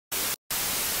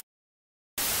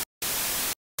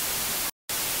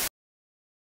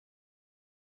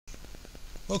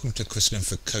Welcome to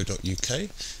linford.co.uk.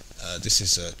 This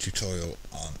is a tutorial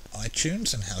on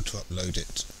iTunes and how to upload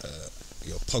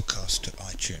your podcast to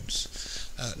iTunes.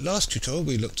 Last tutorial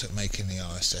we looked at making the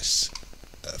RSS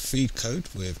feed code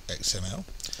with XML,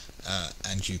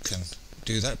 and you can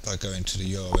do that by going to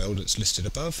the URL that's listed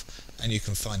above, and you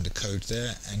can find the code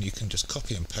there, and you can just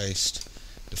copy and paste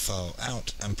the file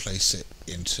out and place it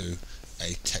into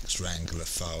a text wrangler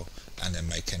file, and then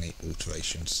make any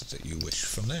alterations that you wish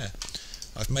from there.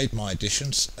 I've made my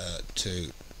additions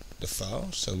to the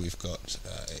file, so we've got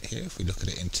it here. If we look at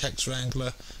it in text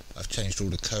wrangler, I've changed all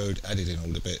the code, added in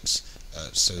all the bits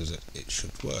so that it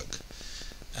should work.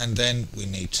 And then we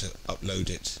need to upload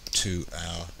it to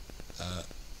our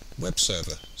web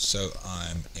server. So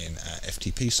I'm in our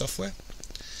FTP software,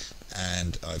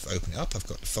 and I've opened it up. I've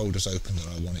got the folders open that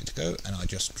I want it to go, and I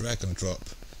just drag and drop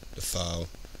the file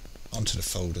onto the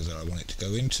folder that I want it to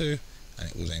go into, and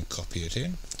it will then copy it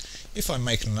in. If I'm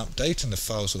making an update and the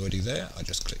file's already there, I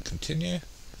just click continue,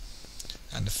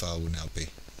 and the file will now be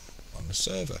on the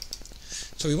server.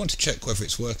 So we want to check whether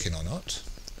it's working or not,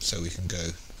 so we can go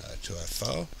to our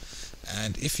file,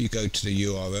 and if you go to the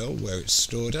URL where it's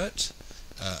stored at,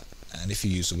 and if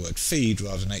you use the word feed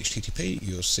rather than HTTP,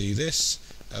 you'll see this,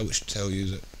 which will tell you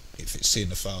that if it's seeing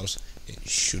the files, it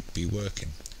should be working.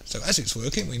 So as it's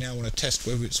working, we now want to test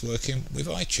whether it's working with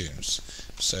iTunes.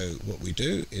 So what we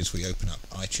do is we open up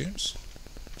iTunes,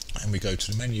 and we go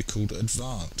to the menu called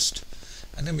Advanced,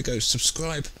 and then we go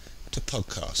Subscribe to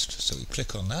Podcast. So we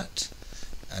click on that,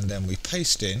 and then we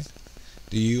paste in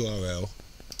the URL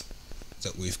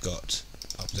that we've got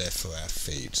up there for our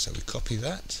feed. So we copy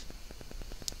that,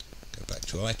 go back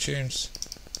to iTunes,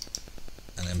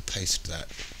 and then paste that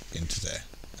into there,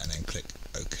 and then click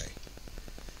OK.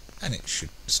 And it should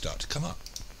start to come up.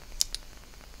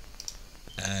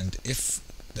 And if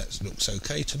that looks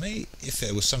okay to me, if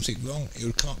there was something wrong, it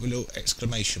would come up with little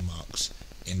exclamation marks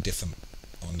in different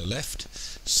on the left,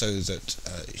 so that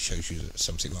it shows you that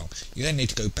something wrong. You then need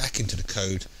to go back into the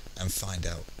code and find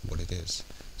out what it is.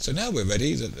 So now we're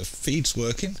ready that the feed's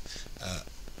working.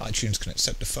 iTunes can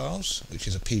accept the files, which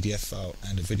is a PDF file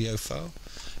and a video file,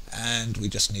 and we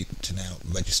just need to now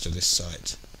register this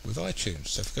site with iTunes.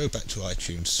 So if we go back to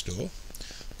iTunes Store,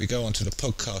 we go onto the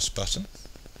podcast button,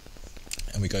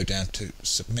 and we go down to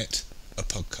submit a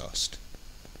podcast.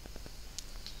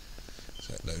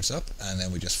 So it loads up, and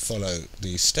then we just follow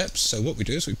these steps. So what we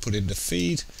do is we put in the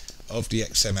feed of the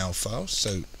XML file,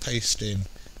 so paste in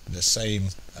the same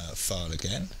file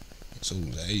again. It's all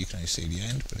there, you can only see the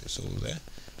end, but it's all there,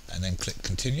 and then click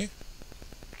continue.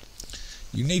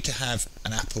 You need to have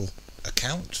an Apple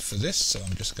account for this, so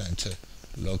I'm just going to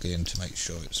log in to make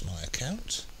sure it's my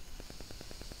account.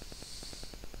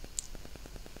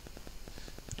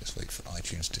 Just wait for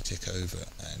iTunes to tick over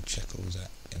and check all that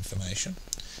information.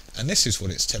 And this is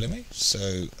what it's telling me.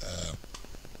 So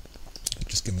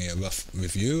just give me a rough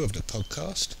review of the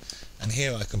podcast. And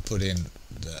here I can put in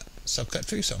the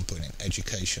subcategory. So I'm putting in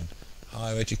education,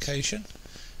 higher education,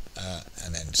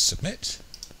 and then submit.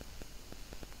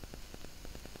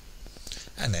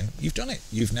 And then you've done it.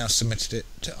 You've now submitted it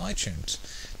to iTunes.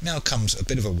 Now comes a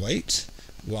bit of a wait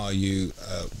while you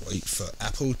wait for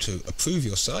Apple to approve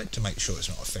your site, to make sure it's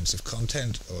not offensive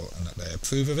content and that they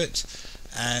approve of it.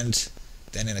 And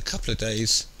then in a couple of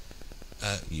days,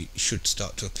 you should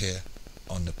start to appear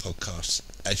on the podcast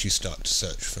as you start to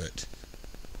search for it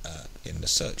in the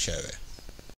search area.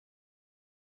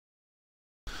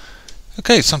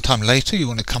 Okay, sometime later you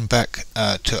want to come back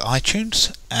to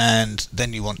iTunes, and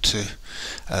then you want to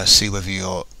see whether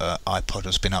your iPod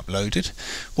has been uploaded.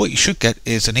 What you should get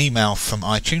is an email from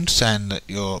iTunes saying that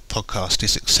your podcast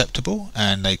is acceptable,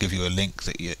 and they give you a link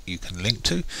that you can link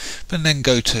to. But then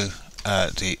go to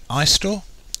the iStore,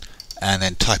 and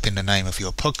then type in the name of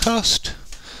your podcast,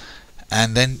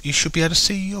 and then you should be able to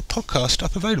see your podcast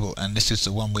up available. And this is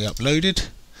the one we uploaded.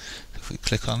 If we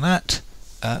click on that,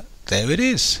 there it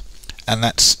is. And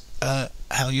that's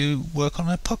how you work on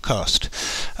a podcast.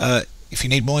 If you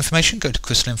need more information, go to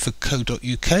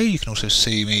linford.co.uk. You can also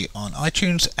see me on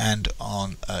iTunes and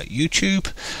on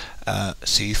YouTube.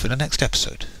 See you for the next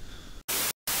episode.